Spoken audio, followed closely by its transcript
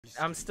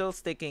I'm still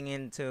sticking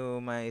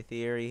into my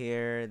theory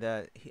here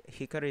that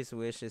Hikari's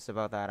wish is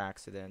about that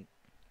accident,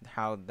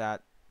 how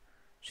that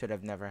should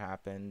have never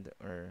happened,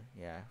 or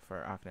yeah,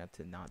 for Akina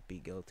to not be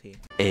guilty.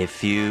 A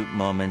few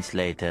moments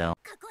later.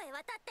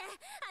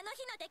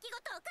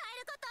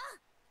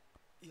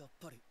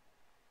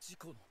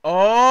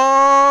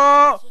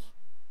 Oh!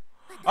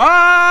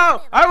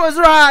 Oh! I was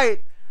right!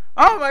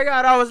 Oh my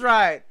god, I was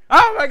right!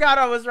 Oh my god,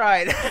 I was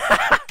right!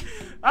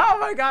 Oh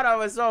my god, I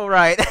was so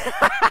right!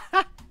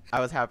 I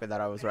was happy that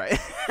I was right.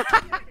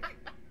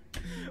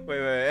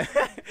 Wait.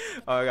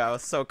 Oh my god, I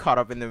was so caught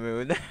up in the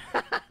mood.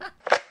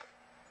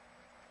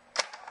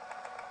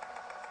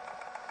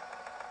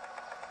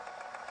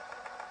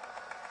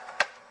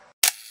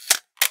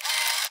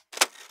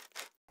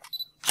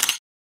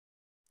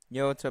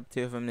 Yo, what's up,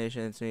 TFM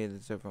Nation? It's me, the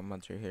TFM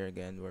Monster here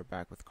again. We're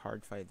back with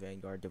Cardfight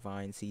Vanguard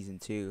Divinez Season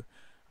 2.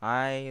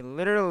 I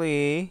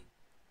literally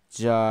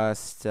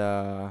just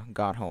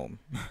got home.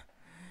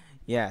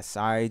 Yes,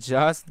 I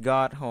just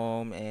got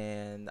home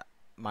and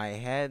my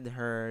head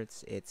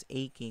hurts. It's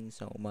aching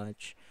so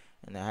much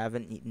and I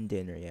haven't eaten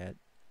dinner yet.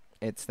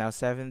 It's now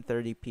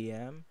 7:30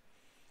 p.m.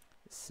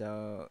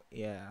 So,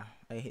 yeah,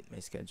 I hate my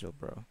schedule,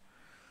 bro.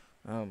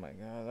 Oh my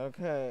god.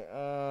 Okay.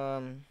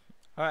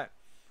 Alright.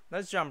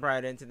 Let's jump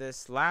right into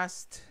this.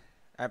 Last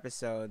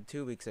episode,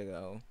 2 weeks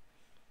ago,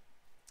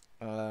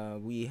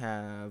 we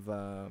have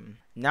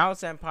Nao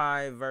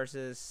Senpai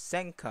versus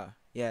Senka.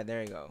 Yeah,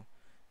 there you go.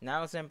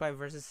 Nao Senpai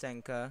versus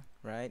Senka,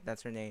 right?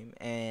 That's her name.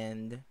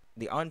 And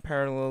the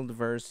Unparalleled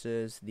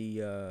versus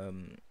the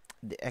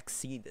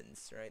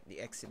Exceedents, right? The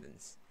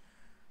Exceedents.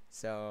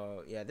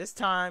 So yeah, this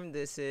time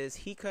this is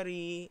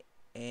Hikari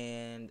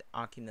and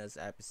Akina's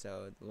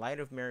episode, Light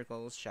of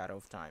Miracles, Shadow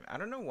of Time. I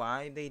don't know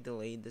why they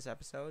delayed this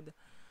episode.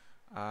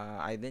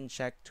 I didn't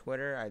check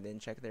Twitter. I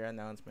didn't check their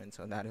announcement,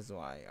 so that is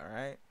why.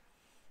 Alright.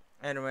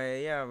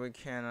 Anyway, yeah, we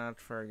cannot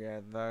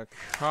forget the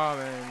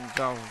comment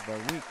of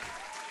the week.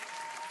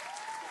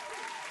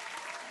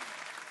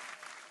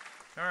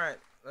 Alright,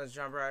 let's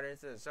jump right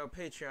into this. So,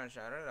 Patreon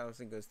shout out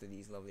also goes to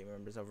these lovely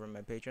members over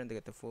my Patreon to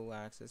get the full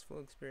access, full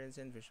experience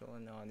in visual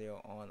and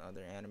audio on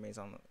other animes.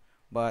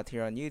 But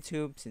here on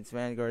YouTube, since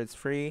Vanguard is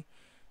free,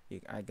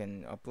 I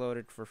can upload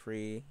it for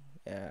free.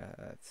 Yeah,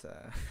 that's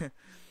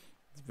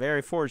it's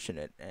very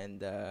fortunate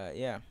and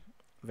yeah,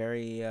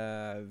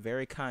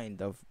 very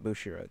kind of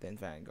Bushiroad and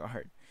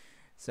Vanguard.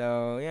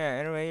 So yeah,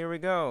 anyway, here we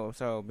go.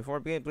 So before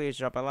we begin, please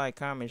drop a like,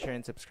 comment, share,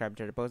 and subscribe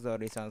to the post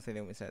notifications so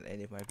that we set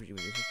any of my future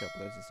videos to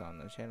upload this on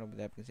the channel. But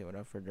that can see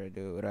without further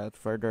ado, without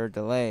further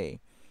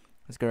delay,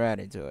 let's go right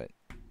into it.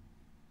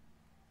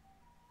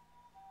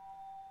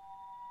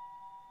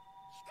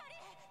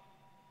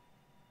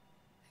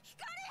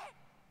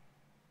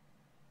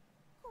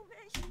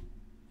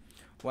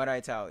 What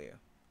I tell you,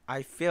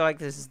 I feel like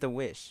this is the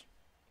wish,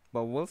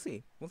 but we'll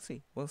see.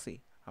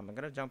 I'm not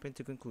gonna jump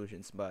into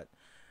conclusions, but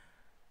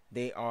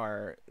they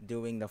are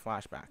doing the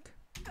flashback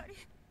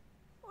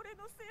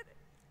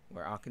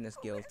where Akina's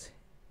guilt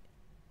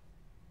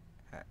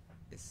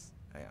is.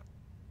 Oh yeah,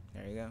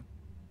 there you go.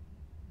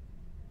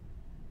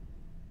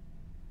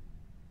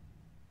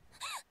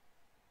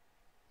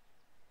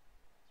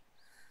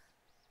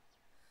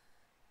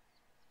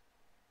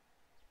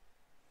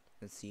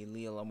 Let's see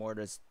Leah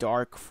Lamorta's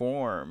dark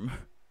form.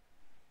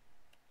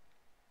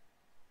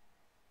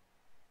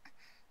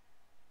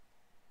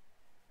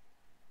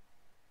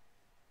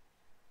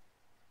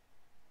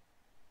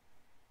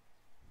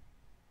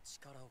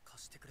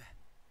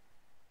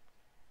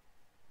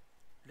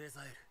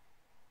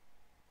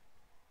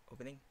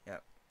 Opening?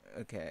 Yep.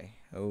 Okay.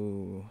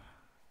 Oh.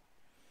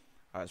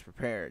 I was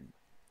prepared.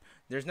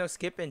 There's no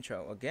skip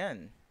intro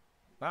again.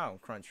 Wow,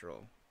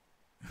 Crunchyroll.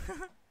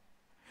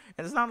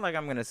 And it's not like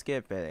I'm gonna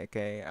skip it,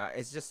 okay?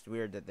 It's just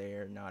weird that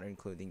they're not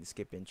including the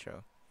skip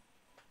intro.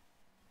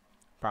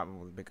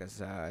 Probably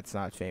because it's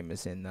not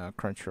famous in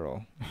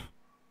Crunchyroll.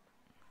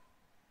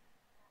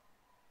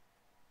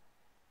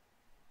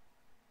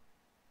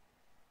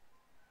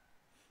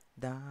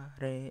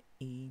 Dare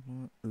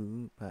mo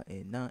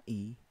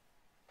ubaenai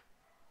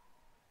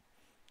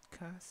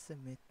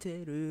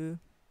kasameteru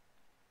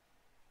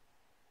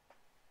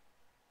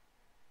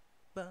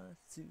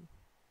basu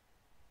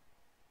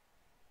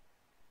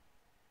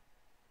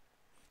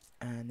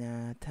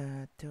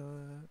anata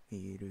to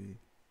iru.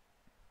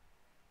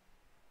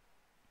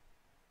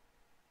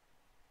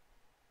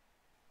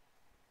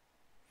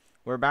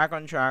 We're back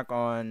on track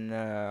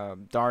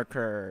on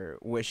darker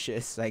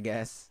wishes, I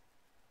guess.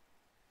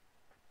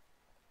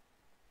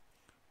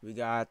 We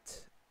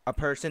got a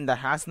person that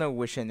has no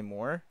wish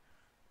anymore,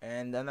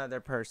 and another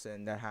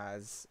person that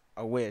has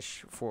a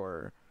wish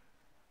for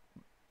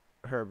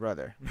her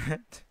brother.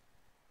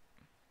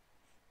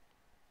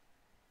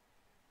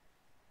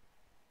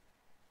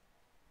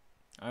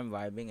 I'm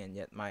vibing and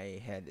yet my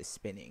head is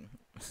spinning.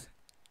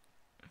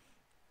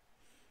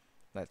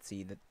 Let's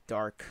see the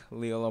dark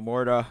Leah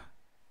Lamorta.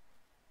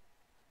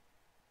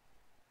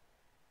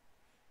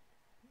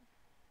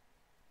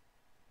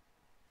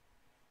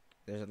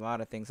 There's a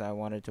lot of things I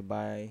wanted to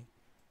buy,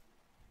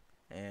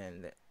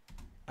 and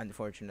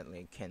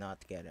unfortunately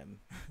cannot get him.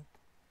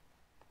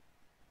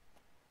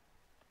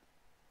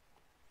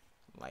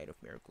 Light of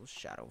Miracles,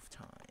 Shadow of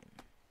Time.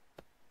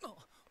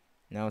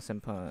 Now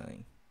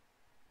senpai.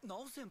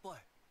 Now senpai.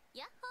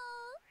 Yahoo!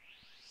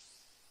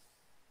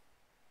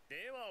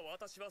 では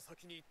私は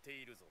先に行って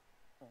いるぞ。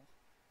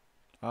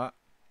Ah,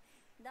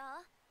 どう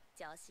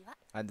調子は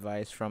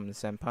advice from the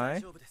大 senpai.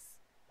 丈夫です。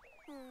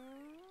ふ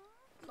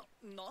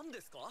ーんなん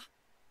ですか？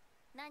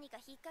何か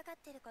引っかかっ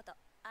てること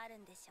ある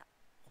んでしょ。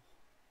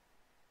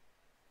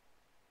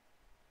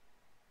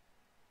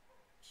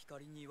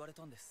光に言われ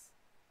たんです。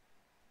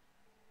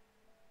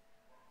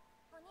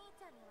お兄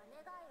ちゃんには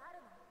願いあ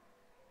るの？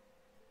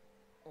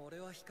俺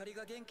は光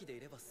が元気でい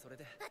ればそれ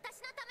で。私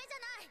のためじゃ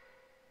ない。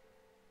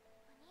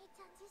お兄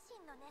ちゃん自身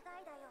の願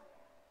いだよ。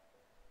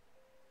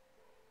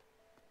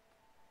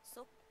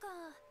そっか、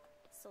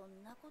そ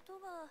んなこと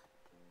が。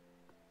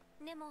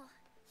でも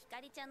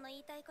光ちゃんの言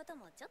いたいこと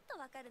もちょっと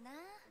わかるな。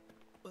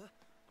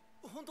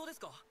本当です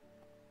か？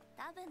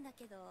多分だ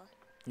けど。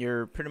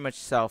You're pretty much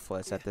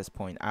selfless at this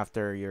point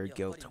after your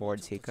guilt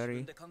towards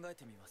Hikari.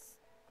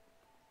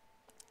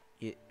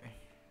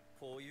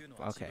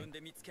 Okay.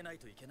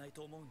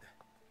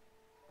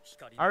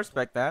 I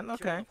respect that.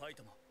 Okay.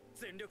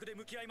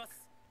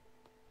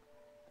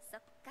 そ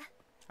っか。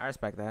I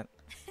respect that.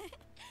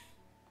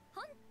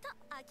 ほんと、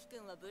アキく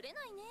んはブレ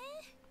ないね。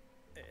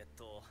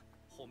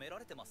褒めら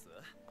れてます？ You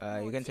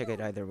can take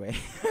it either way.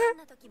 どん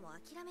な時も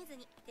諦めず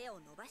に手を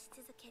伸ばし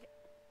続ける。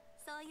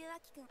そういうア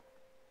キくん、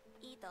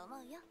いいと思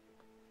うよ。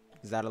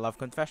Is that a love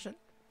confession?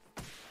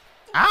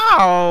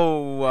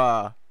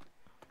 Ow!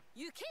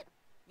 行け、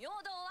明道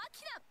ア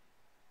キラ。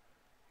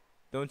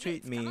 Don't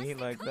treat me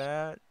like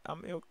that.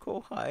 I'm your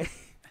kohai.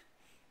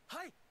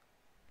 はい。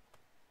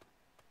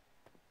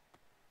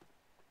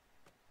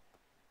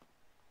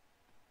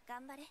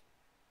頑張れ。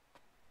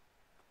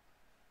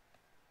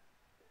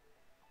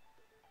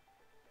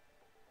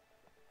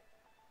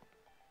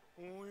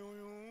およ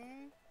よ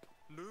ん、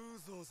ルー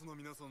ザーズの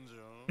皆さんじゃ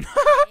ん。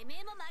てめ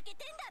えも負け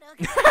てんだろう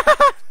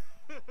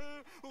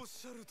が。おっ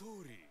しゃる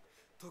通り。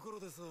ところ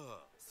でさ、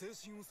精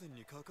神汚染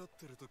にかかっ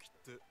てる時っ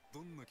て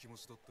どんな気持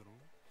ちだったの？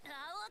煽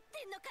っ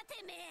てんのか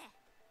てめ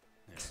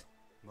え。ね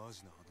え、マ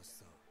ジな話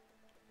さ。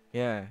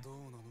Yeah. ど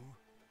うなの？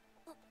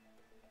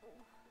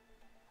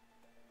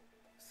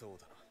そう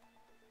だ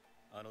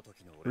な。あの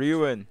時の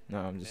Ruin. No,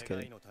 I'm just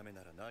kidding.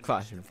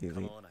 Clash of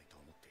Duty.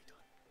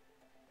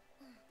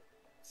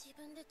 自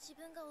分で自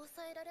分が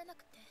抑えられな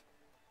くて。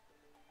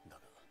だ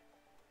が、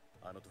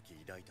あの時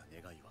抱いた願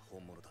いは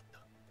本物だった。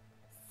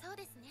そう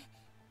ですね。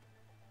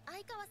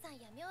相川さん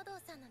や明道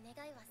さんの願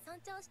いは尊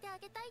重してあ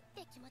げたいっ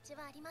て気持ち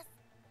はあります。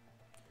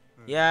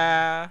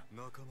Yeah.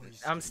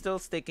 I'm still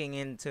sticking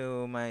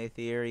into my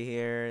theory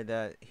here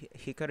that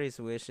Hikari's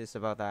wish is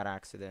about that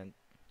accident.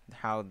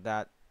 How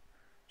that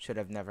should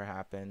have never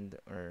happened.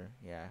 Or,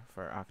 yeah,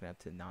 for Akina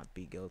to not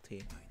be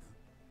guilty.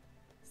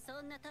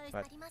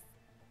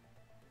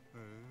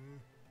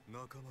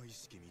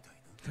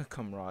 But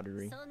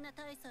camaraderie. そんな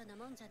大層な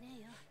もんじゃね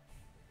えよ。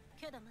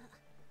けどまあ、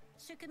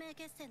宿命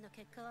決戦の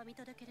結果は見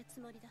届けるつ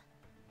もりだ。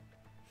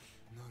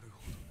なる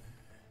ほどね。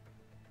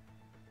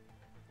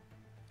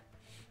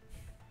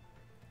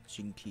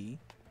Shinki.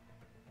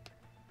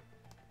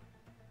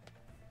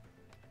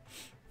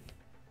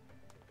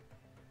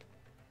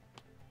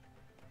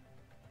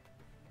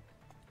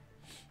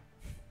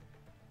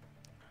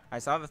 I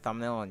saw the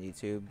thumbnail on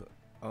YouTube.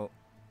 Oh.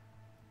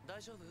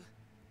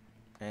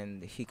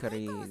 And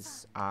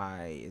Hikari's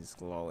eye is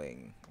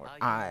glowing. Or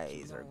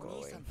eyes are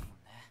glowing.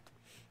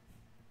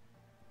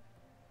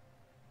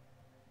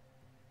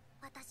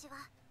 私は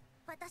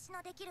私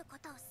のできるこ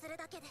とをする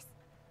だけです。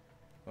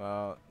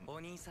Well, お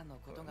兄さんの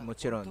ことがも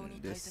ちろん本当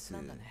に大切です。な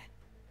んだね。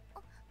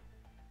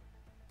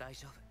大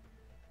丈夫。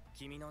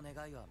君の願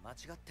いは間違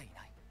ってい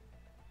ない。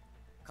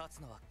勝つ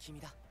のは君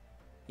だ。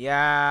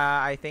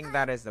Yeah, I think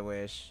that is the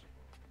wish.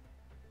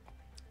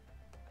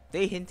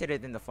 They hinted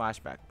it in the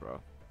flashback,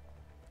 bro.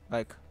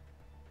 Like,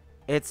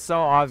 it's so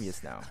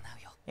obvious now.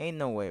 Ain't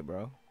no way,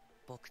 bro.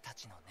 僕た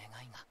ちの願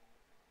いが。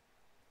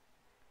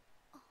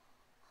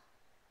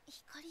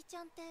ひかりち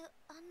ゃんって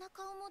あんな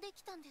顔もで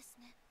きたんです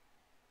ね。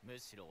む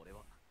しろ俺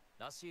は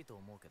らしいと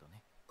思うけど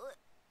ね。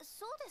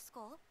そうです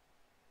か？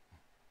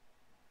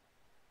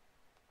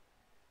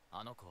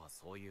あの子は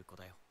そういう子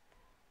だよ。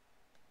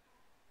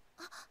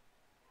あ、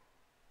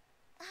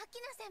アキ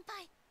ナ先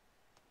輩。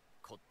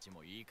こっち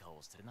もいい顔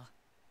をしてるな。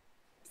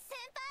先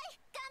輩、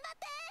頑張っ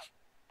て。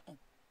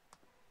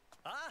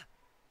ああ。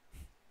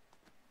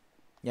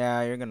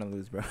Yeah, you're gonna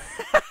lose, bro.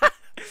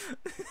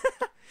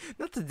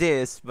 Not to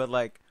diss, but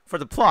like for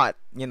the plot,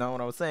 you know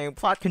what I was saying?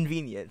 Plot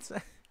convenience.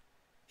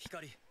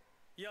 光、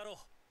やろう。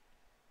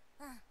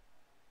うん。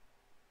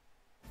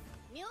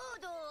明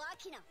道ア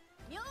キナ、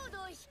明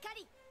道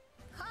光、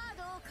カー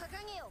ドを掲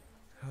げよ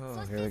う。Oh,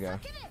 そして here we 叫べ、 go.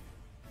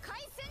 海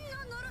戦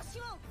ののろし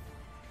を。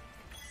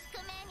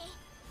宿命に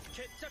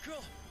決着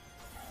を。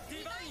デ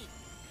ィバイン。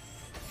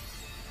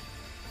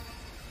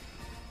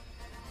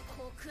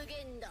黒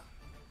源だ。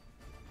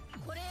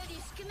これより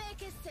宿命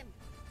決戦、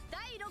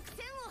第6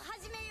戦を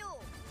始めよ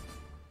う。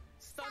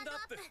スタンドア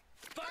ップヴァン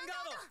ガー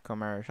ド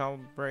Commercial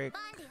break.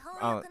 万里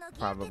翻 Oh, 訳の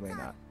probably 銀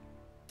not.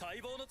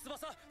 待望の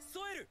翼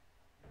添える。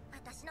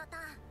私のタ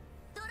ーン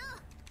ドロー。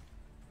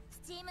ス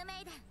チーム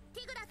メイデン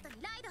ティグラット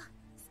にライド。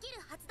スキ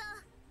ル発動。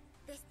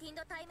デスティン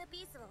ドタイム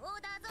ピースをオー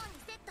ダーゾーンに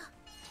セット。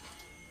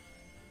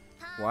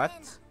ターン What? エ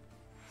ンド。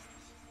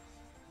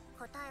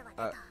答えは出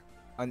た。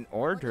 An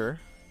order?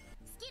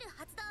 スキル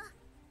発動。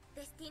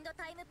デスティンド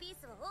タイムピー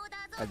スをオーダ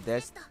ーゾ A ーン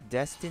にセット。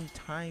 destined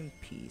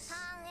timepiece. タ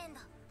ーンエンド。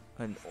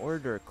 An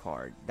order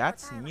card.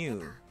 That's 答えは出 new.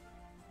 た。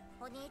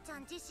お兄ちゃ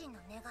ん自身の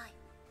願い。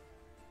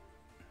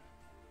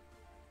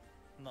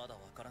まだわ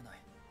からない。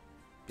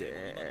でも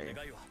Dang. 今の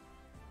願いは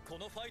こ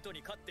のファイト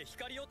に勝って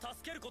光を助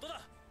けること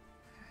だ。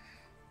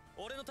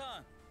俺のタ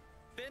ーン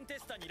ベンテ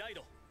スタにライ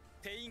ド。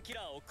ペインキ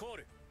ラーをコー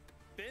ル。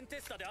ベンテ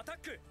スタでアタッ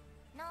ク。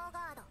ノーガ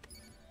ード。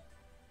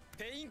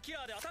ペインキ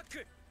ラーでアタッ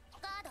ク。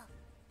ガード。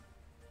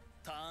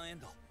ターンエン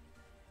ド。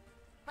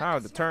 Now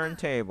the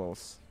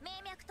turntables. 命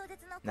脈と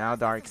絶の Now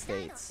プロ dark セスに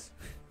ライド。 states. ス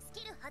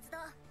キル発動。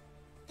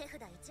手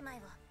札1枚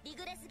をリ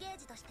グレスゲー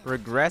ジとして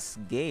Regress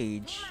 2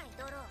 gauge. 枚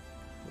ドロ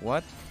ー。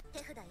 What? 手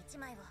札1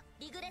枚を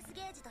リグレス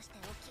ゲージとして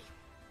置き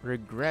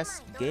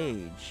Regress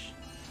gauge.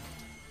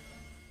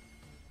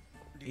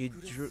 リ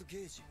グレスゲ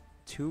ージ。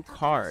 Two 時の宿命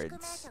cards. 者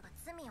が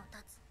罪を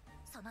断つ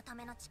そのた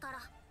めの力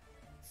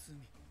罪。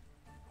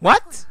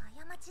 What? こ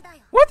の過ちだ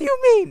よ What do you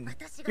mean?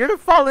 私 You're が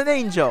the fallen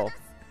angel.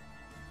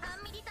 ア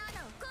ンミリター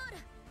ナをコール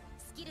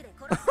スキルで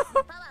コロッサス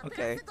のパワープラス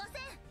Okay. 5000コ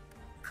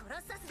ロ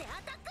ッサスでア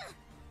タック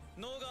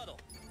ノーガード。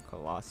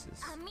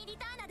 Colossus. アンミリ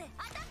ターナで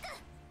アタッ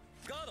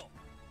クガード。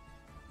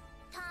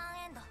ターン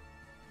エンド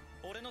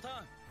俺のター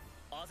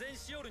ンアゼン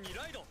シオルに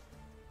ライド。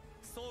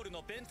ソウル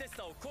のベンテス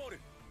タをコール。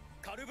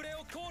カルブレを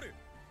コール。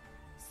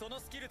その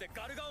スキルで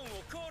ガルガオンを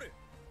コール。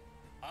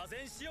ア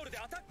ゼンシオルで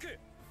アタック。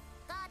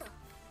ガード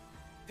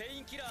ペイ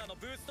ンキラーの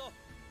ブースト。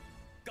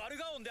ガル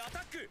ガオンでアタ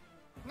ック。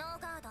ノー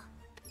ガード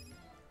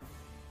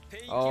ペ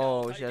インキラー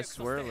を Oh, 退却 just させ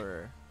て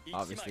Swirler.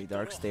 Obviously,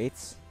 Dark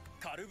States.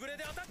 カルブレ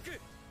でアタック。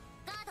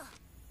ガード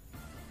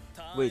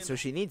ターンエン Wait, ド so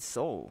she needs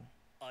soul?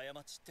 過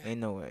ちって Ain't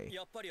no way.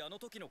 やっぱりあの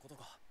時のこと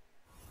か。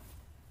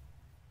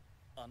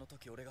あの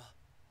時俺が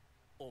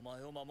お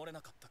前を守れ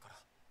なかったから。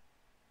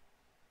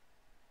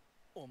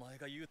お前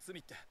が言う罪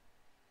って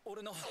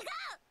俺の。お兄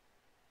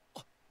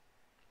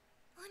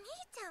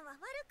ちゃんは悪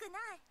くな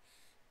い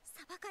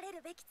裁かれ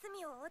るべき罪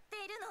を負っ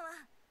ているのは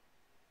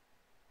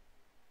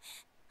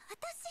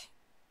私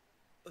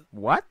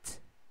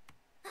What?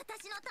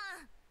 私のタ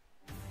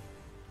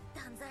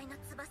ーン断罪の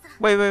翼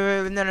Wait,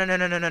 wait, wait. No, no, no,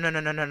 no, no, no, no,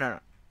 no, no, no, no.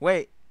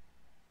 Wait.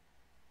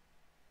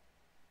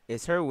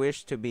 Is her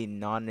wish to be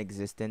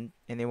non-existent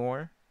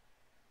anymore?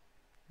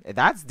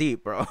 That's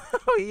deep, bro.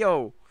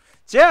 Yo.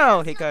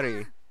 Chill,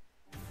 Hikari.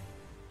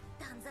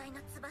 断罪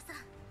の翼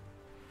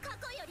過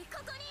去よりこ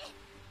こに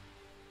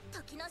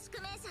時の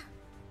宿命者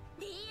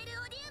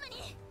DL オディウ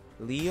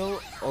ムに Leo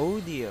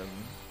Odium.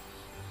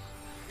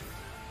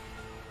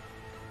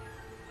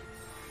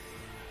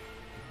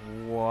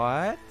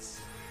 What?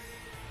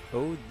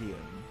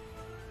 Odium.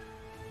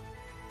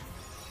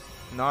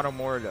 Not a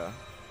Morda.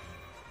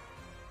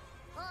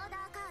 オーダ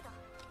ーカード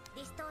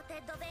ディストーテ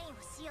ッドベインを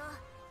使用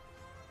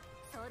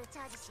ソウルチ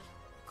ャージし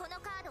この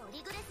カードを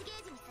リグレスゲ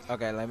ージにする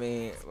Okay, let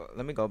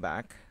me go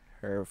back.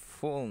 Her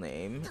full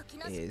name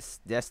is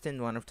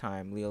Destined One of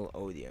Time, Leo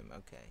Odium.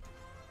 Okay.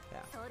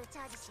 ソウルチ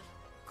ャージし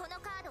この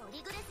カードを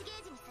リグレスゲ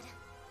ージにする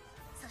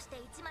そして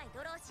1枚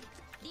ドローし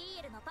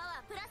DL のパワ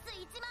ープラス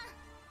1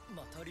万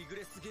またリグ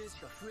レスゲージ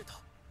が増えた。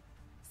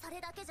それ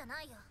だけじゃ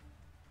ないよ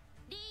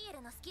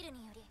DL のスキル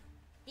により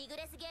リグ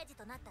レスゲージ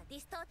となったディ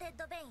ストーテッ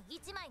ドベイン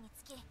1枚に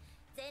つき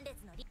前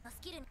列のリのス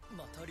キルに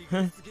またリグ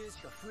レスゲー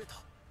ジが増えた。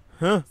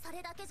 Huh? そ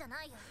れだけじゃ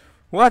ないよ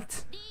What?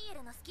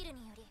 DL のスキル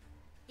により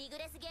リグ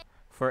レスゲージ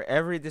For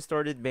every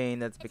distorted bane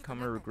that's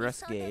become a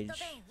regress gauge.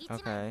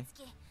 Okay.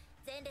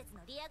 前列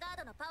のリアガー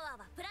ドのパワー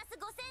はプラス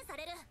5000さ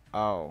れる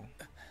Oh.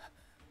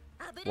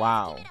 アブレー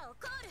Wow. ジキメラを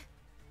コール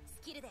ス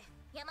キルで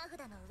山札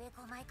の上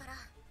5枚から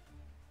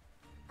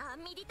ア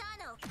ンミディタ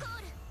ーナをコ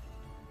ール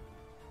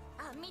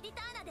アンミディ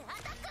ターナでア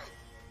タック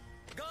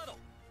ガード。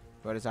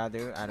 What does that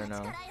do? I don't know.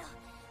 力よ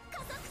加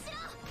速しろ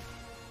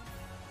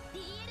DL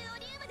オ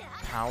リウムでア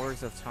タック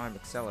Powers of Time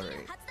スキル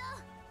Accelerate. 発動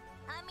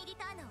アンミディ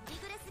ターナをリ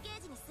グレスゲ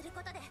ージにする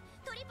ことで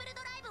トリプル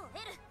ドライブを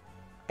得る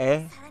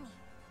Eh? さらに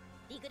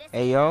リグレスゲ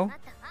ー Hey ジ yo? となっ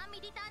たアンミ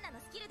ディターナの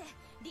スキルで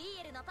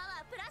DL のパ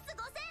ワープラス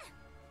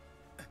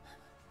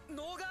5000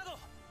ノーガード。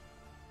フ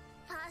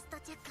ァースト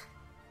チェック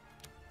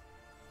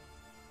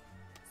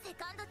セ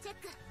カンドチェッ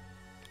ク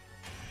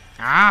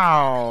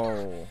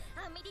Ow!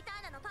 アンミディタ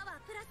ーナのパワ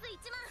ープラス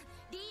1万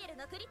DL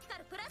のクリティカ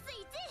ルプラス1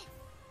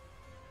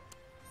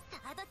サ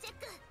ードチェッ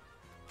ク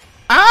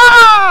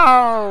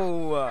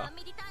Ow! アン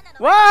ミディターナの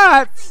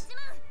What? プラス1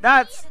万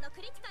That's DL の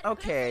クリティカル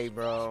プラス okay,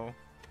 bro.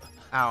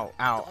 Ow,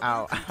 ow,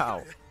 ow,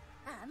 ow.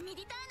 アンミ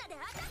ディターナでア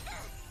タッ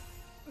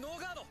クノー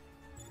ガード。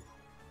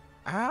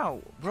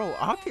 Ow. Bro,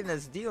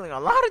 Akina's dealing a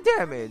lot of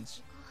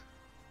damage.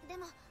 で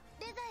も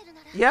デザイル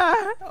なら Yeah,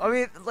 I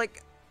mean,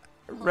 like,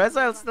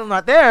 Rezile's still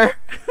not there. 絶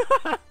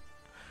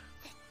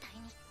対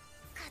に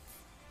勝つ。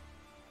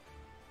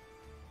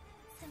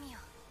罪を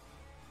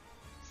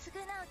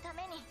償うた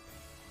めに。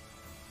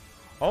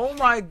 Oh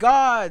my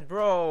god,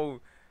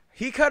 bro.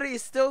 Hikari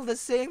is still the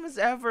same as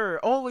ever,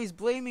 always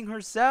blaming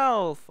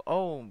herself.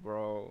 Oh,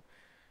 bro.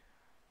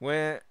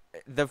 When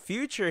the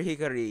future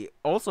Hikari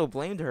also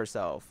blamed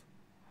herself.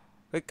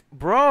 Like,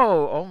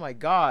 bro, oh my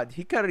god.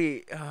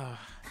 Hikari.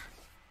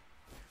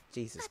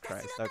 Jesus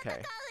Christ,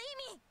 okay.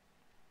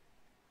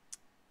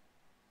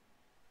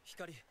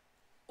 光、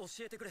教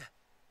えてくれ。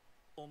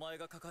お前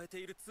が抱えて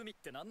いる罪っ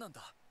て何なん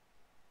だ？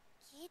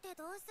聞いて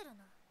どうする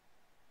の？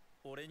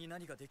俺に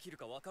何ができる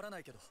かわからな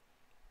いけど。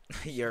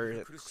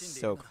You're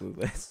so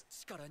clueless.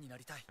 力にな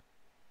りたい。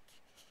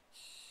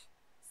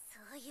そ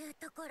ういう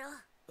ところ。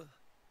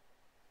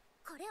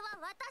これは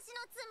私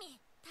の罪。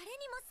誰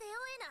にも背負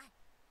えない。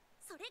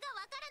それが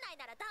わからない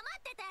なら黙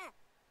ってて。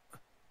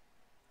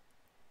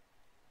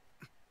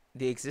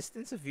The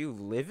existence of you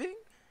living?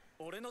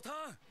 俺のタ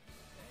ーン。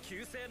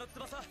旧世の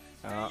翼。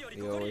 Oh,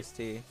 the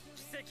OST.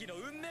 奇跡の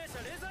運命者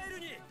レザエル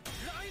に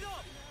ライ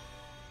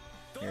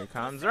ド。 Here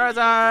comes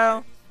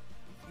Rezile!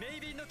 メイ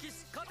ビンの騎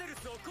士カテル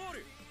スをコー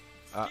ル。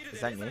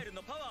 Is that new?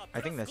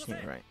 I think that's new,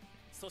 right?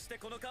 そして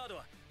このカード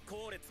は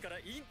後列から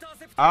インター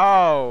セプト。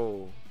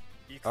 Oh!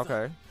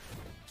 Okay.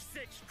 奇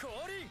跡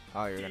降臨。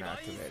 Oh, you're gonna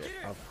activate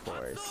it. Of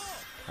course.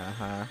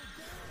 Uh-huh.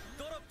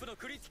 ドロップの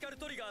クリティカル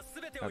トリガー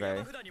すべてを Okay.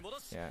 山札に戻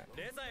し、 Yeah.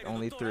 レザエルの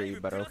Only ドライ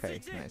 3, ブ but プラス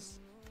okay. 1。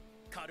 Nice.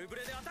 カルブ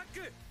レでアタック。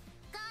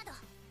ガード。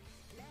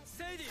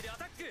セイディでア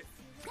タック。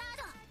ガー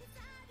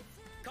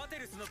ド。カテ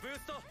ルスのブース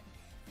ト。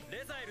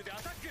レザエルでア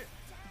タック。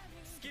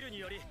スキルに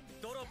より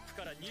ドロップ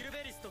からニル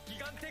ベリスとギ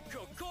ガンテック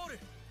をコール。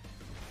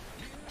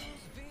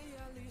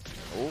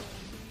 Oh.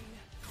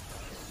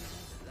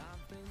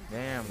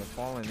 Damn, the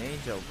fallen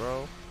angel,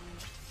 bro.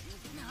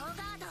 ノー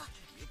ガード。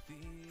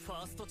フ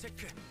ァーストチェッ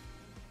ク。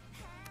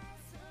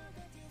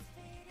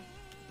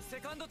セ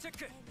カンドチェッ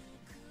ク。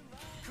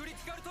クリテ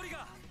ィカルトリガ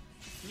ー。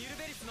ニル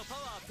ベリスのパ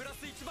ワープラ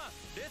ス1番。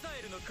レザ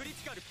エルのクリ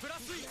ティカルプラ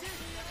ス1。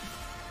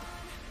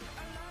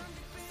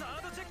サ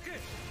ードチェック。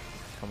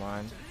 Come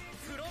on.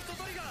 フロント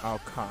トリガー。 Oh,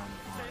 come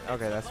on.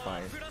 Okay, that's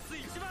fine. プラス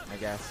1番。 I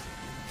guess.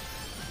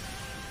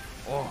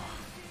 Oh.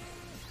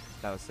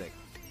 That was sick.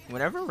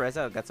 Whenever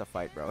Reza gets a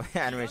fight, bro,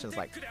 animation's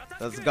like,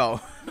 let's go.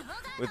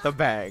 With the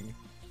bag.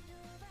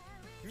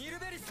 ニル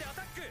ベリスでア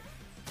タック。完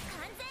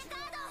全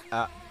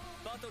ガー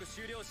ド。バトル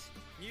終了時、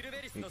ニル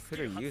ベリス You のスキ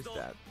could ル have 発 used 動。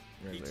 that.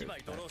 Really, 1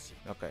枚ドローし、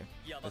 okay.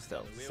 山 It's 札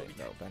still の the 上を same 見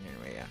て though, but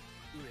anyway, yeah.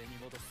 上に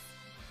戻す。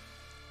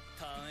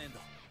ターンエンド。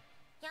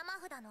山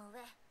札の上、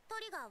ト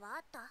リガーはあ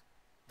った？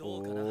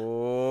どうかな。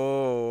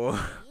 Oh.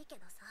 いいけ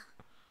どさ。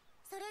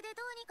それで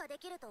どうにかで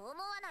きると思わ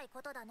ない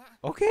ことだね。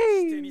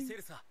してみ Okay. せ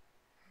るさ。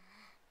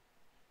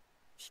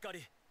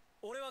光、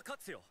俺は勝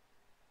つよ。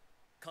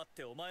勝っ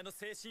てお前の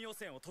精神汚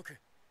染を解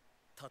く。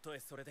たとえ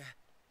それで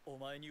お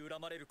前に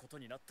恨まれること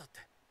になったって。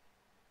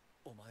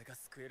お前が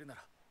救えるな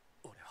ら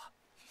俺は。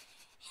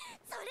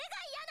それが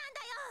嫌なん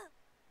だよ。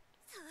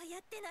そうや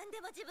って何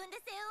でも自分で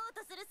背負おう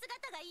とする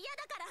姿が嫌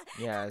だか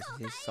ら。 Yeah,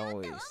 he's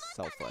solely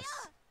selfless.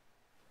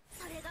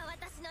 それが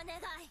私の願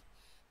い。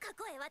過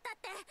去へ渡っ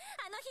て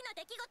あの日の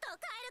出来事を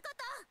変えるこ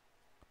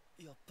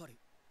と。やっぱり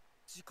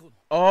事故の。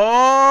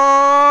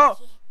 Oh!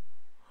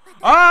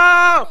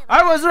 Oh!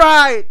 I was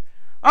right!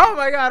 Oh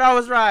my god, I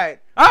was right!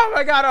 Oh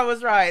my god, I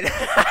was right!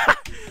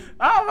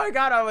 Oh my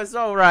god, I was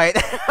so right!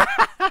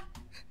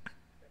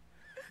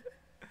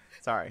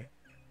 Sorry.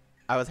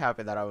 I was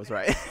happy that I was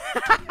right.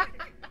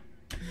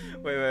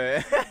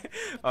 Wait.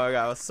 Oh my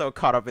god, I was so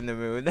caught up in the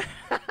mood.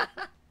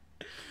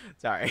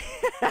 Sorry.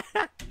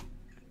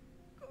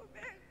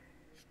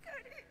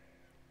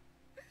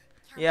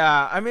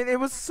 Yeah, I mean, it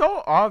was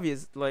so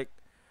obvious. Like,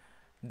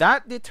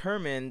 that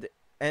determined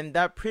and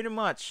that pretty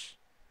much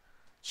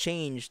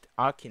changed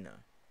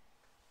Akina.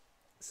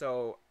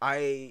 So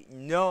I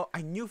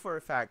knew for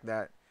a fact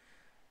that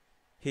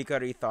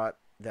Hikari thought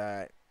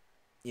that,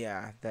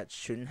 yeah, that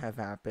shouldn't have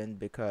happened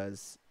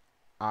because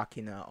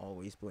Akina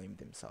always blamed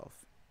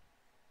himself.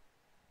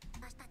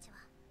 私たちは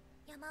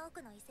山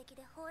奥の遺跡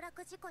で崩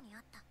落事故にあ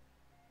った。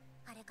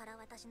あれから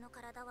私の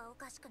体はお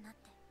かしくなっ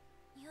て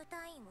入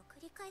退院を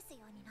繰り返す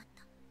ようになっ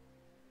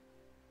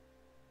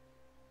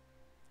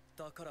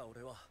た。だから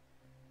俺は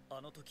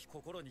あの時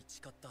心に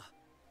誓った。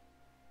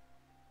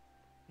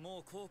も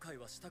う後悔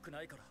はしたく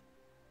ないから、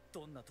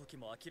どんな時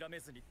も諦め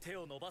ずに手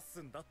を伸ば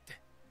すんだっ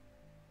て。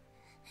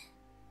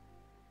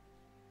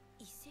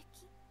遺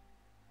跡？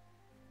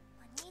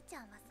お兄ち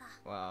ゃんはさ、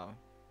 Wow.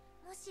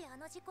 もしあ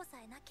の事故さ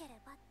えなけれ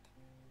ばって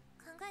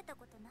考えた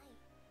ことない？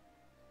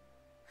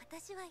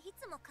私はい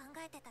つも考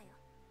えてたよ。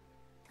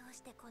どう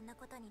してこんな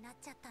ことになっ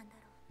ちゃったんだ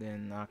ろう。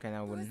 Then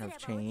Akina どう wouldn't すれ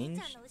have ばお兄 changed.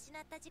 ちゃんの失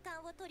った時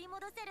間を取り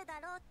戻せるだ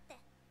ろうって。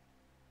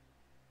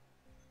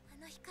あ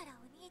の日から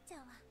お兄ちゃ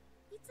んは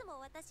いつも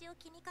私を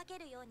気にかけ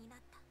るようになっ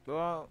た。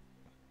 Well,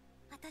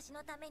 私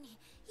のために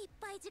いっ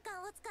ぱい時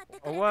間を使って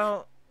くれた。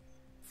 well,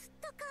 ずっ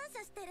と感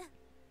謝してる。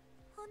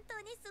本当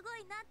にすご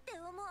いなって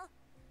思う。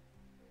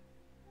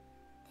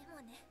でも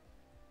ね、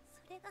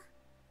それが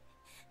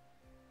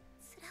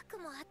辛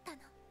くもあったの。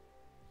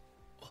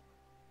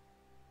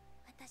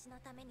私の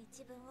ために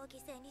自分を犠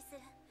牲にす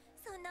る、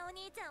そんなお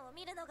兄ちゃんを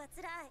見るのが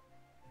辛い。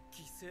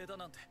犠牲だ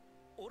なんて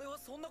俺は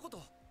そんなこ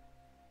と。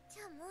じ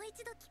ゃあもう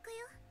一度聞く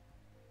よ。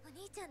お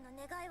兄ちゃんの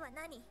願いは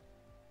何？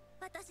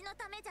私の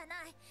ためじゃ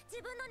ない、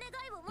自分の願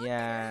いを持ってる。 Yeah.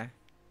 や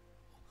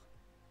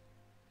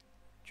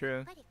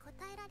True. っぱり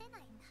答えられな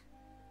いんだ。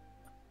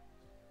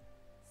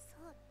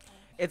そうっ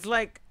て。 It's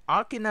like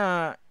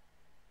Akina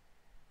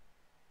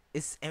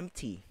is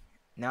empty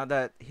now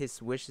that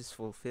his wish is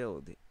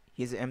fulfilled.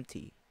 He's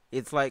empty.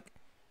 It's like,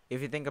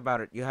 if you think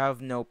about it, you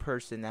have no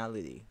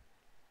personality.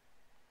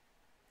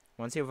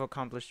 Once you've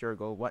accomplished your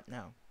goal, what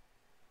now?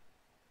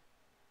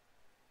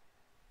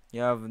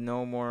 You have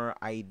no more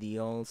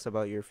ideals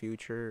about your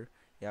future.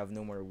 You have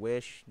no more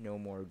wish, no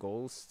more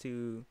goals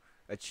to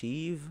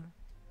achieve.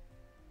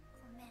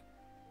 ごめん。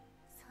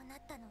そうな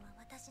ったのは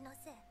私の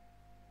せい。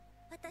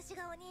私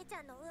がお兄ち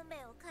ゃんの運命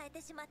を変え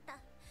てしまった。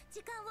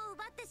時間を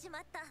奪ってしま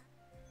った。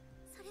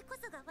それこ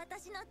そが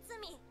私の罪。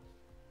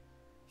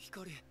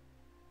光。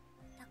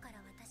だか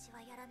ら私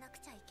はやらなく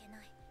ちゃいけな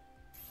い。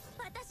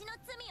私の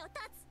罪を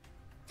断つ。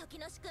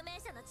時の宿命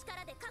者の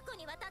力で過去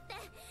にわたって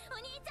お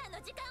兄ちゃんの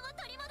時間を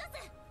取り戻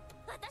す。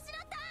私の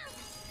ターン。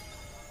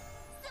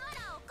スワ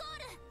ラをコ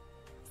ール。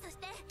そし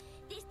て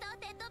ディストー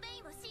テッドベ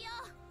インを使用。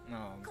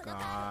Oh この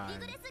カー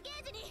ド God. リグレスゲ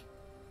ージに。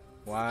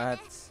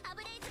 What? ア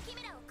ブレイズキ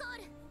メラをコー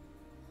ル。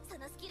そ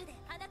のスキルで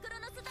アナクロ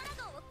ノスドラ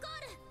ゴンをコ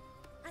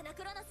ール。アナ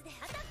クロノスで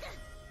アタック。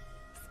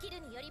スキル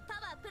によりパ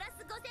ワープラ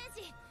ス5戦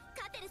士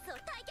カテルスを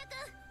退却。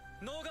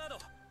ノーガード。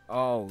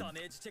 Oh. ダ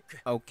メージチェッ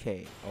ク。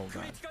 Okay. Oh ク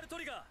リ God. ティカルト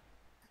リガ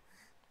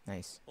ー。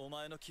 Nice. お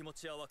前の気持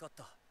ちは分かっ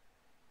た。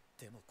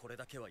でもこれ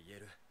だけは言え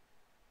る。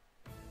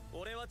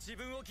俺は自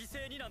分を犠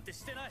牲になんて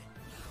してない。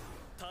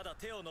ただ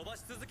手を伸ば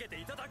し続けて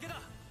いただけだ。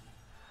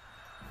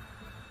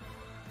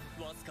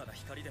わずかな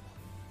光でも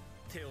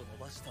手を伸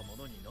ばした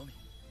者にのみ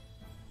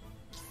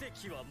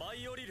奇跡は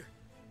舞い降りる。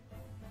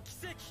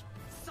奇跡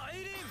再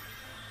臨。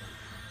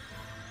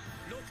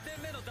6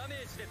点目のダメ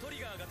ージでトリ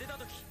ガーが出た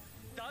時、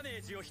ダメ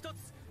ージを1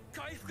つ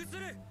回復す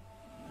る。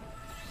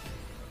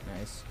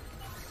 Nice.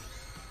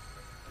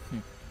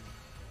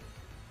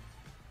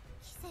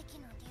 奇跡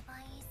のディバ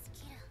インス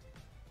キル。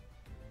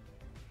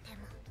で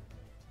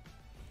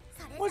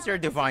もそれ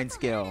じゃ What's your 私を divine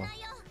止められ skill? な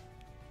いよ。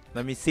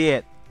 Let me see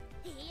it.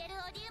 DL オ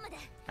ディウムで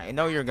I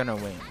know you're gonna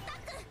win. アタ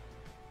ック。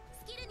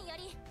スキルによ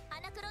り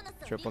アナクロノ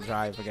スを Triple リ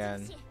バイ drive スゲージ again.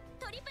 にし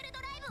トリプル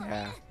ドライブを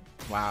Yeah. 得る。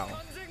 Wow.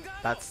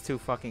 That's too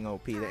fucking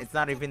OP. It's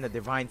not even the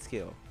divine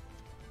skill.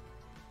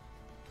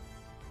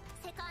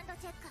 セカンド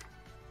チェック。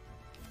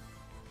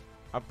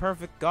 A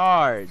perfect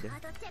guard. カー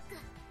ドチェック。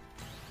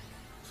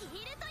ヒー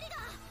ルトリガ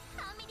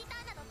ー。アンミリタ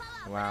ーナのパ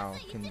ワー Wow. プラ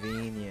ス1万。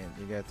 Convenient.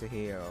 You get to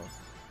heal.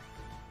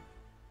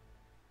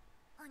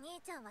 お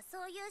兄ちゃんはそ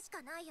う言うし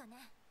かないよね。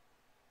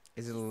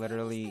 Is it 犠牲に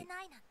literally? して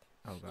ないなんて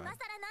Oh 今 God.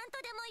 さら何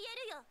とでも言え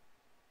るよ。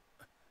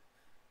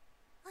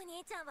お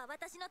兄ちゃんは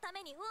私のた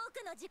めに多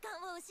くの時間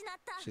を失っ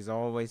た。 She's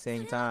always それ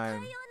saying は変え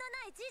time. ようの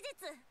ない事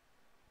実。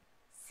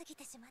過ぎ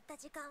てしまった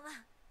時間は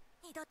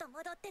二度と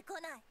戻ってこ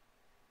ない。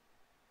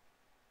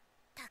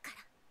だか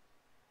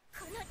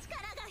らこの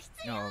力が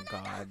必要な Oh んだ。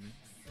 God.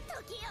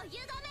 時を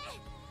歪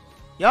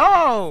め。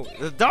 Yo,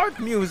 the dark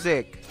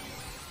music.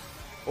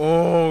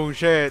 Oh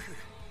shit.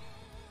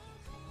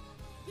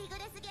 リグ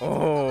レスゲージ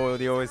Oh,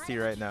 the OST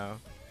right now.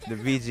 The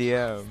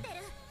VGM.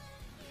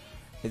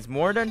 It's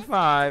more than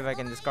 5. I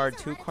can discard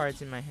 2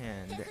 cards in my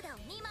hand. 手札を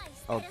2枚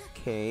捨てる。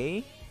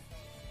 Okay.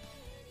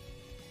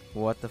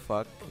 What the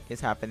fuck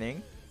is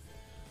happening?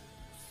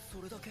 そ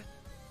れだけ。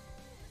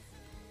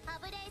ア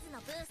ブレイズ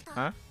のブースト。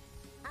 Huh?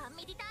 アン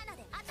ミリターナ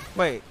でアタック。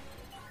 Wait.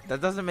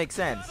 That doesn't make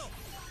sense.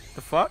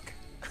 The fuck?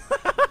 タ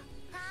ー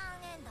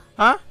ンエンド。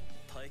 Huh?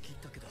 耐え切っ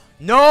たけど。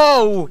 No!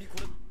 ここにこ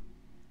れ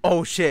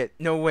Oh shit.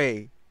 No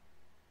way.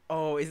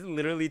 Oh, is it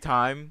literally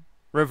time?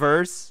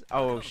 Reverse?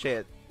 Oh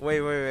shit. Wait,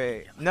 wait,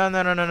 wait. No,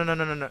 no, no, no, no, no,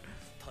 no, no.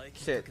 耐え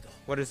切 Shit. ったけど。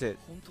 What is it?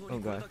 本当 Oh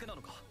にこれ God. だけな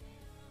のか。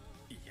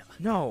いや、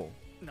 No.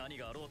 何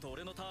があろうと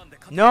俺のターンで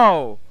勝つ。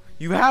 No.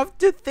 You have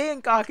to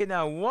think,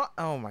 Akina. What?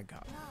 Oh my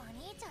god. もうお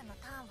兄ちゃんの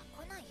ターンは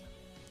来ないよ。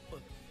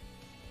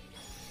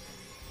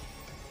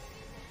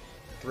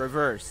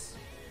 Reverse.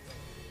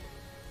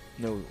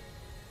 No.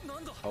 な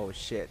んだ。 Oh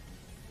shit.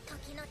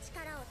 時の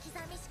力を刻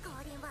みし降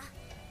臨は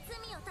罪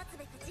を断つ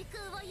べく時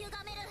空を歪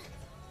める。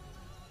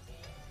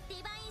デ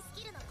ィバインス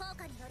キルの効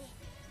果により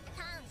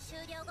ターン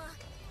終了後。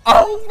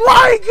 Oh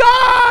my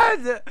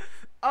god!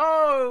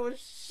 Oh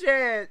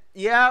shit.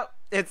 Yep.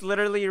 It's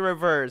literally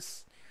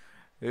reverse.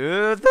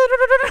 Oh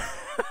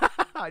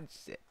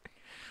shit.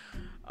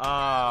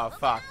 Oh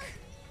fuck.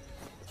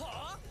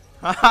 は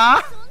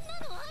Haha. そんな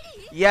のあ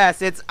り？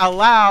 Yes, it's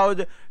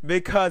allowed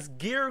because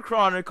Gear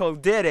Chronicle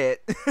did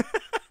it.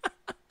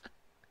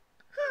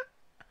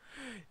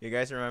 You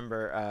guys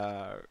remember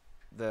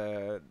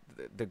the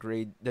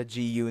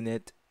G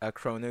unit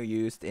Chrono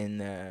used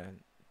in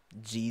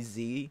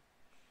GZ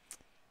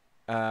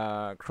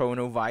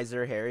Chrono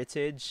Visor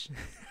Heritage?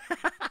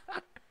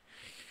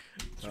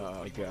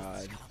 Oh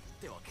god.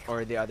 で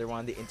or the other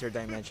one, the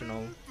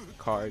interdimensional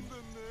card.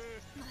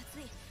 まず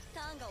い。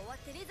ターンが終わっ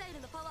てレザイ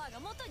ルのパワーが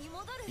元に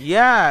戻る。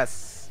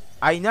 Yes,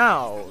 I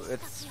know.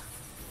 It's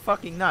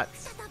fucking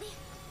nuts. 再び。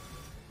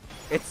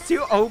 It's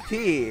too OP.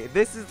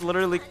 This is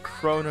literally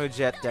Chrono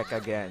Jet deck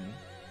again.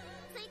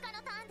 追加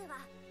のターンでは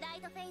ラ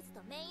イドフェーズ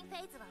とメインフェ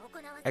ーズは行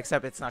わず。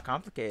 Except it's not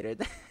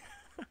complicated.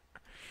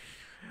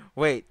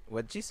 Wait,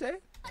 what did you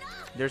say?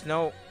 There's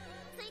no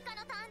追加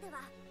のターンで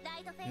はラ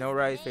イドフェーズ no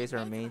right phase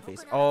or main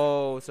phase.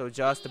 Oh, so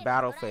just the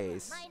battle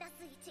phase.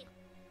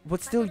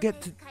 But still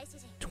get to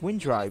twin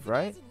drive,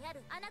 right?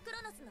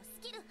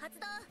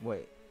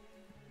 Wait.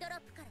 ドロ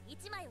ップから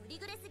1枚をリ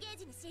グレスゲー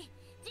ジにし、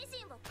自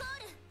身をコー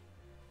ル。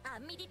ア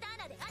ンミリター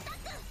ナでアタッ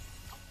ク。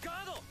ガ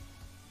ード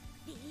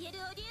DL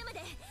オディウムで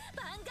ヴ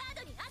ァンガー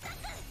ドにアタッ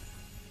ク。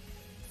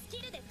ス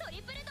キルでト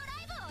リプルドラ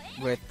イブを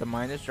得る。 With the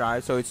minus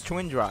drive, so it's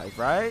twin drive,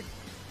 right?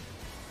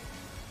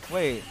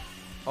 Wait.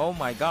 Oh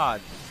my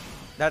god.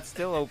 That's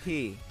still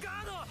OP. ガ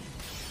ード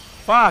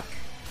Fuck.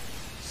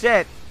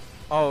 Shit.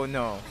 Oh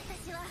no.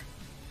 私は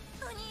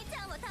お兄ち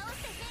ゃんを倒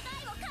して願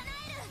いを叶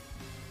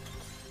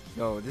え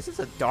る。 Yo, this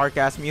is a dark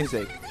ass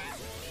music. ファー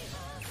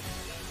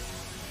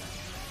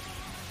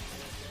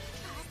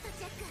スト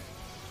チェック。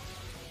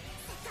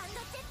セカンド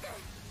チェック。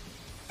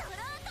ドロ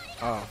ートリ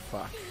ガー。 Oh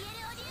fuck. DL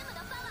オディウムの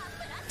パワー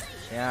プラス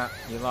1。 Yeah,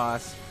 you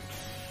lost.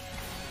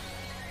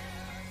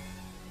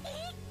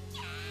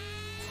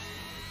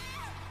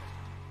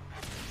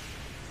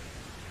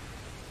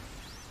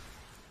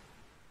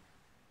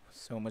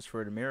 So much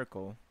for the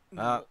miracle.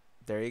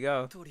 There you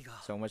go. トリガ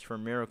ー So much for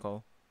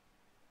miracle.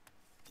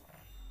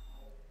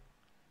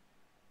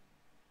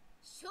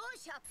 勝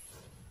者。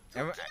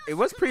 And it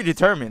was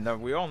predetermined that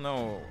we all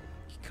know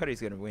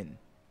Hikari's gonna win.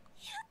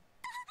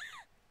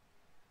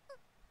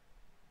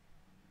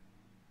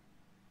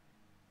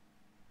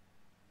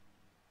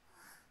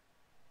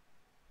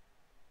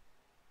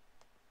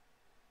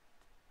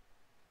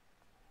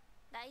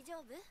 大丈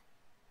夫？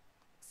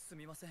す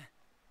みません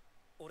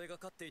俺が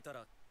勝っていた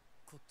ら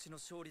こっちの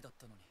勝利だっ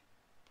たのに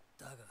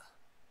だが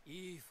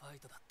いいファイ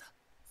トだった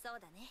そう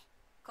だね。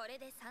これ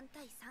で3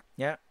対3。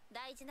 Yeah.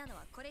 大事なの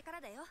はこれか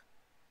らだよ。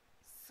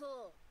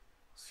そう。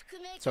宿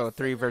命 So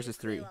 3 versus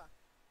 3.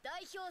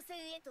 代表戦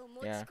へと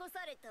持ち越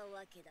された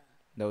わけだ。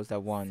 Those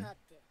that won. さ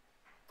て、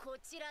こ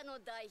ちらの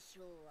代表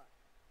は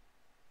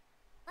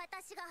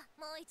私が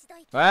もう一度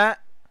行き、 What?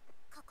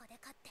 ここで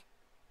勝って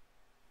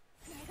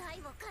願い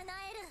を叶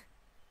える。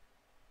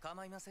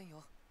構いません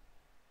よ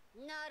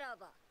なら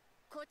ば、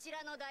こち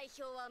らの代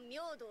表は明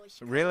道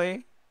光。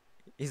 Really?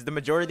 Is the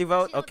majority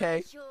vote? こっちの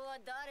代 Okay. 表は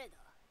誰だ？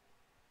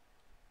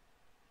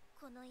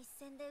この一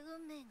戦で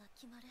運命が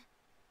決まる。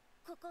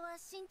ここは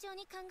慎重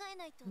に考え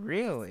ないと。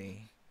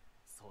 Really?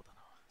 そうだ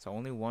な So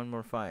only one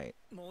more fight.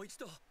 もう一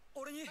度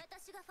俺に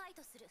私がファイ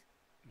トする。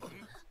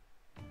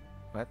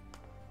 What?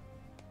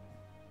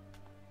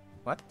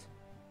 What?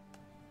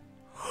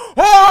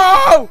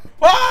 Whoa!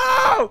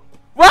 Whoa!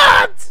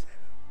 What?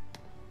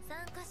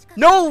 参加資格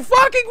No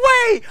fucking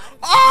way!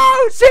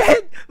 Oh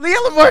shit!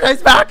 Leo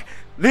Lamorta's back!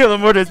 Leo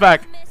Lamorta's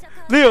back!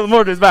 Leo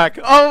Lamorta's back!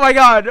 Oh my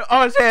god!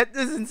 Oh shit!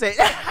 This is insane!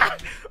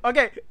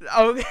 Okay.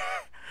 Okay.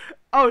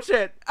 Oh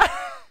shit!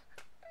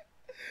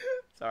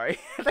 Sorry.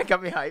 That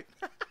got me hyped.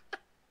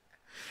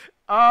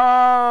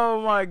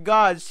 Oh my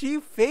god! She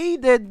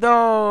faded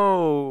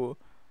though!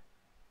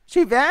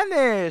 She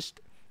vanished!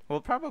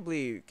 Well,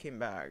 probably came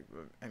back.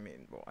 I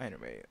mean, well,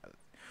 anyway.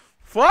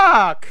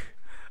 Fuck!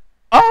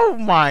 Oh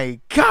my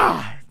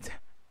god!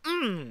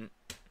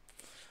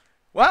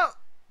 Well,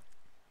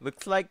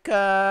 looks like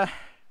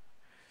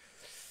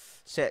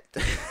shit.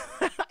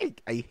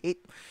 I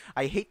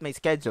hate my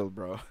schedule,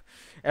 bro.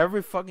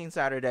 Every fucking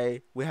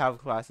Saturday we have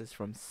classes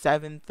from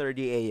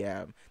 7:30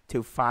 a.m.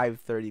 to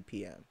 5:30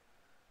 p.m.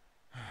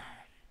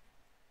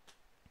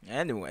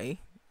 Anyway,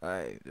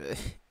 ay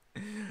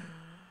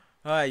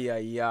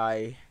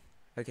ay.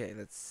 Okay,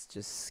 let's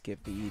just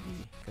skip the ED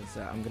because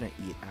I'm gonna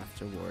eat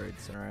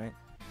afterwards. All right.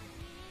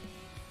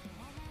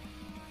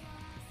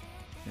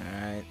 All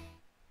right.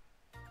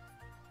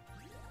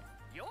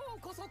 よう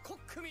こそコッ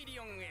クミリ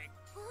オンへ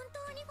本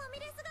当にファミ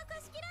レスが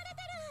貸し切られ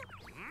て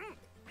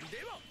る。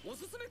ではお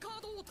すすめカ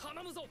ードを頼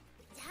むぞ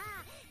じゃ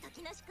あ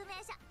時の宿命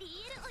者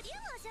DL オディ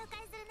ウムを紹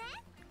介するね。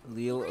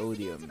 Leo ゲ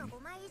ージ Odium. が5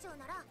枚以上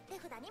なら手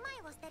札2枚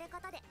を捨てる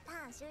ことで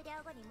ターン終了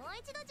後にもう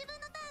一度自分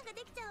のターンが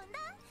できちゃうんだ。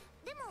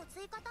でも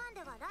追加ターン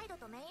ではライド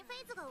とメインフ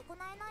ェーズが行え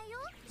ないよ。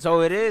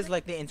 So it is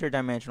like the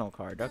interdimensional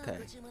card. Okay. 空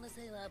腹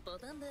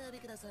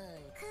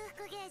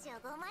ゲージを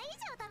5枚以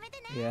上貯めて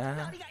ね。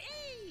 Yeah.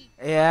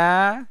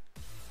 Yeah.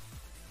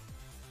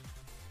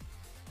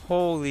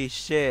 Holy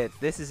shit.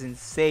 This is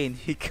insane.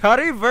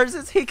 Hikari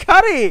versus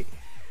Hikari.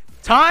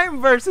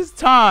 Time versus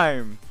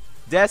time.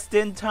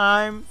 Destined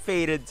time,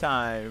 fated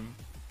time.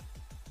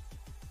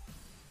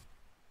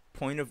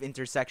 Point of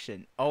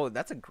intersection. Oh,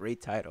 that's a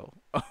great title.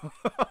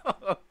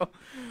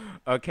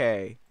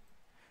 Okay.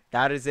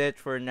 That is it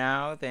for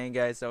now. Thank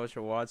you guys so much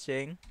for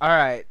watching.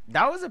 Alright,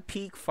 that was a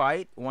peak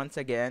fight once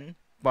again.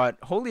 But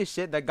holy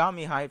shit, that got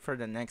me hyped for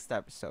the next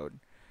episode.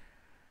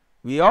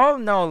 we all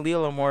know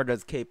Leela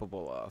Morda's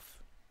capable of.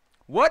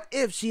 What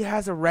if she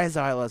has a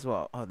Resile as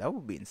well? Oh, that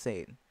would be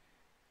insane.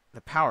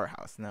 The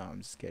powerhouse. No,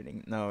 I'm just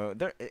kidding. No,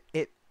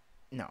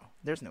 no,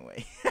 there's no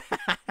way.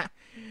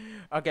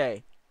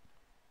 Okay.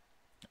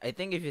 I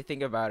think if you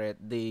think about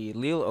it, the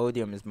Lil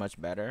Odium is much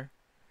better.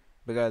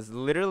 Because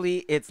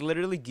it's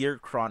literally Gear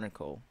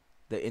Chronicle.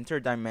 The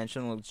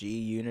interdimensional G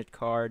unit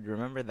card.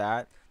 Remember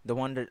that? The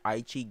one that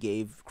Aichi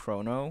gave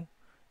Chrono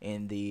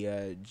in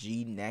the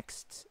G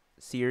Next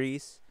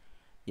series.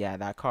 Yeah,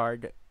 that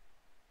card.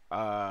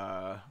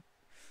 I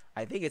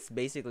think it's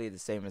basically the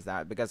same as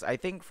that. Because I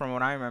think from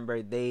what I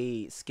remember,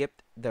 they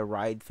skipped the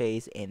ride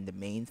phase and the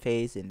main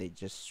phase. And they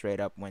just straight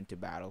up went to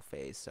battle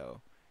phase.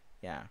 So,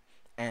 yeah.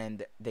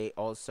 And they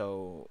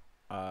also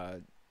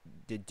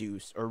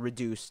reduced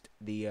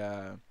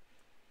the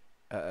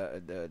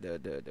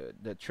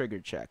trigger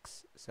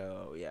checks.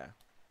 So yeah,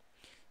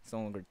 it's no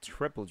longer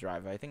triple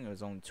drive. I think it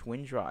was on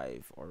twin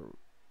drive or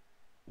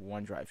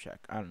one drive check.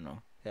 I don't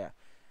know. Yeah.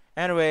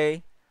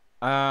 Anyway,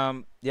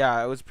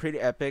 yeah, it was pretty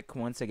epic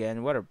once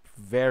again. What a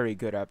very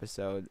good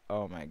episode.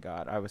 Oh my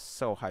god, I was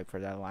so hyped for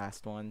that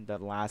last one.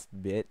 That last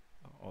bit.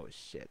 Oh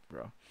shit,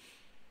 bro.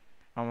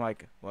 I'm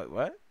like,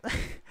 what?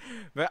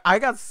 But I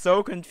got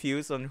so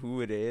confused on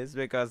who it is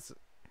because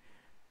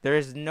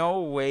there's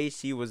no way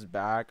she was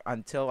back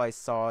until I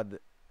saw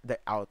the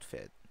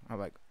outfit. I'm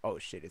like, oh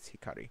shit, it's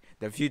Hikari.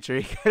 The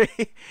future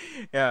Hikari.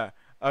 Yeah.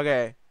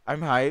 Okay. I'm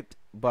hyped,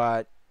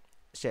 but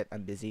shit,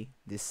 I'm busy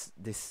this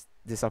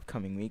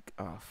upcoming week.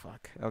 Oh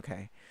fuck.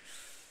 Okay.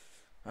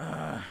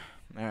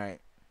 Alright.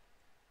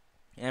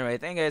 Anyway,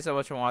 thank you guys so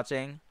much for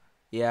watching.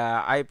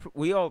 Yeah,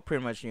 we all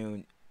pretty much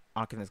knew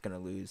Akina's gonna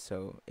lose,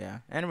 so yeah.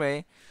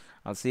 Anyway,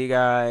 I'll see you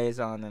guys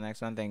on the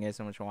next one. Thank you guys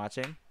so much for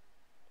watching.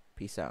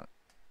 Peace out.